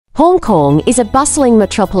Hong Kong is a bustling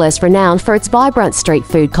metropolis renowned for its vibrant street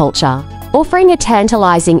food culture, offering a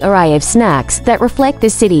tantalizing array of snacks that reflect the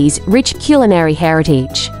city's rich culinary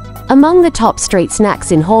heritage. Among the top street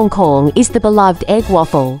snacks in Hong Kong is the beloved egg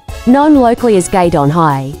waffle, known locally as Gai Don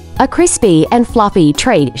Hai, a crispy and fluffy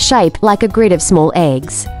treat shaped like a grid of small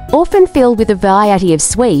eggs, often filled with a variety of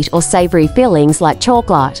sweet or savory fillings like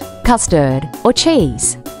chocolate, custard, or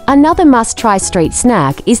cheese. Another must-try street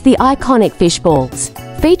snack is the iconic fish balls,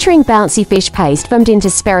 featuring bouncy fish paste formed into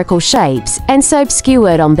spherical shapes and served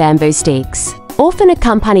skewered on bamboo sticks, often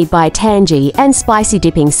accompanied by a tangy and spicy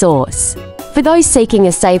dipping sauce. For those seeking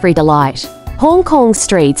a savory delight, Hong Kong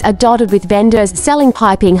streets are dotted with vendors selling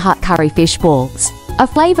piping hot curry fish balls, a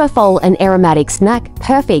flavorful and aromatic snack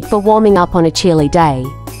perfect for warming up on a chilly day.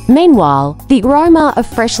 Meanwhile, the aroma of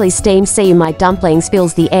freshly steamed siumai dumplings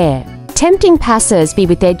fills the air, tempting passers-by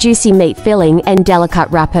with their juicy meat filling and delicate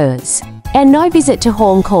wrappers. And no visit to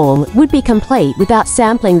Hong Kong would be complete without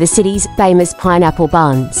sampling the city's famous pineapple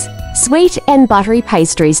buns, sweet and buttery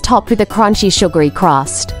pastries topped with a crunchy sugary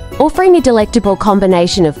crust, offering a delectable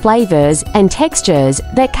combination of flavors and textures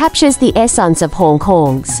that captures the essence of Hong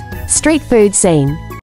Kong's street food scene.